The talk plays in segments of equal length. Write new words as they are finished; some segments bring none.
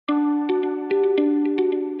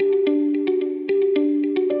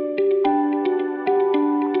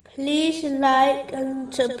like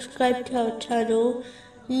and subscribe to our channel.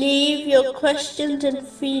 Leave your questions and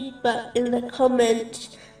feedback in the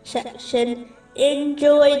comments section.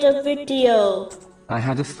 Enjoy the video. I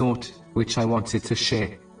had a thought, which I wanted to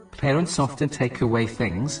share. Parents often take away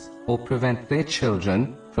things, or prevent their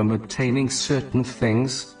children from obtaining certain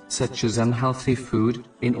things, such as unhealthy food,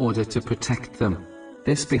 in order to protect them.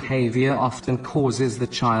 This behavior often causes the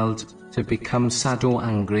child to become sad or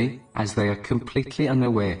angry, as they are completely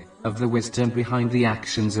unaware of the wisdom behind the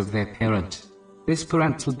actions of their parent. This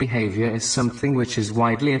parental behavior is something which is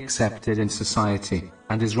widely accepted in society,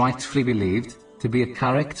 and is rightfully believed to be a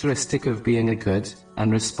characteristic of being a good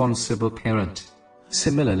and responsible parent.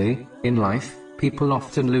 Similarly, in life, people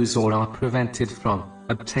often lose or are prevented from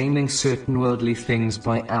obtaining certain worldly things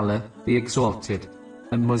by Allah, the Exalted.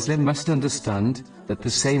 A Muslim must understand that the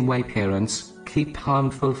same way parents keep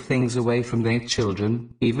harmful things away from their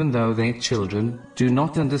children, even though their children do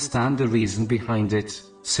not understand the reason behind it,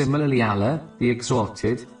 similarly Allah, the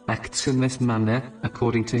Exalted, acts in this manner,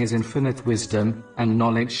 according to His infinite wisdom and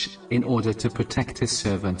knowledge, in order to protect His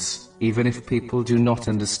servants, even if people do not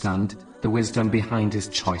understand the wisdom behind His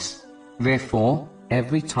choice. Therefore,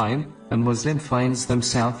 every time a Muslim finds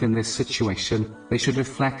themselves in this situation, they should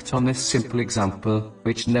reflect on this simple example,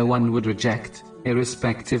 which no one would reject,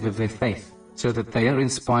 irrespective of their faith, so that they are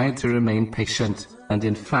inspired to remain patient, and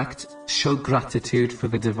in fact, show gratitude for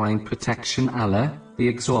the divine protection Allah, the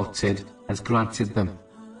Exalted, has granted them.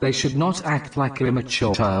 They should not act like an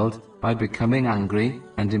immature child, by becoming angry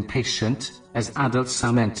and impatient, as adults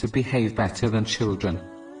are meant to behave better than children.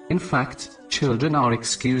 In fact, children are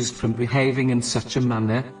excused from behaving in such a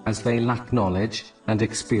manner, as they lack knowledge and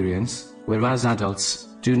experience, whereas adults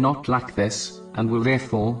do not lack this, and will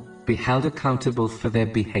therefore be held accountable for their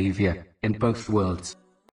behavior in both worlds.